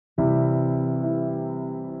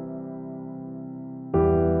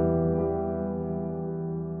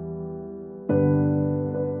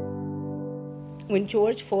When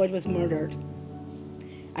George Floyd was murdered,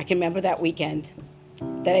 I can remember that weekend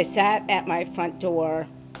that I sat at my front door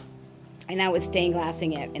and I was stained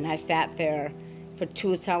glassing it, and I sat there for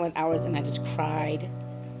 2 solid hours and I just cried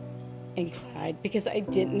and cried because I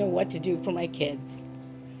didn't know what to do for my kids.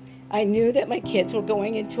 I knew that my kids were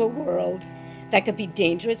going into a world that could be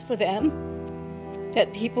dangerous for them,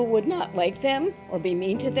 that people would not like them or be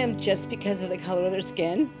mean to them just because of the color of their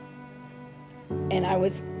skin. And I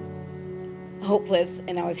was hopeless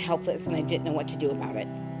and I was helpless and I didn't know what to do about it.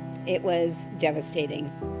 It was devastating.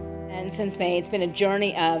 And since May, it's been a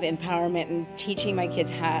journey of empowerment and teaching my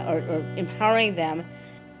kids how, or empowering them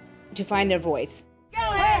to find their voice. Go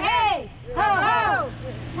hey, hey, ho, ho,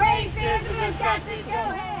 racism has got to go.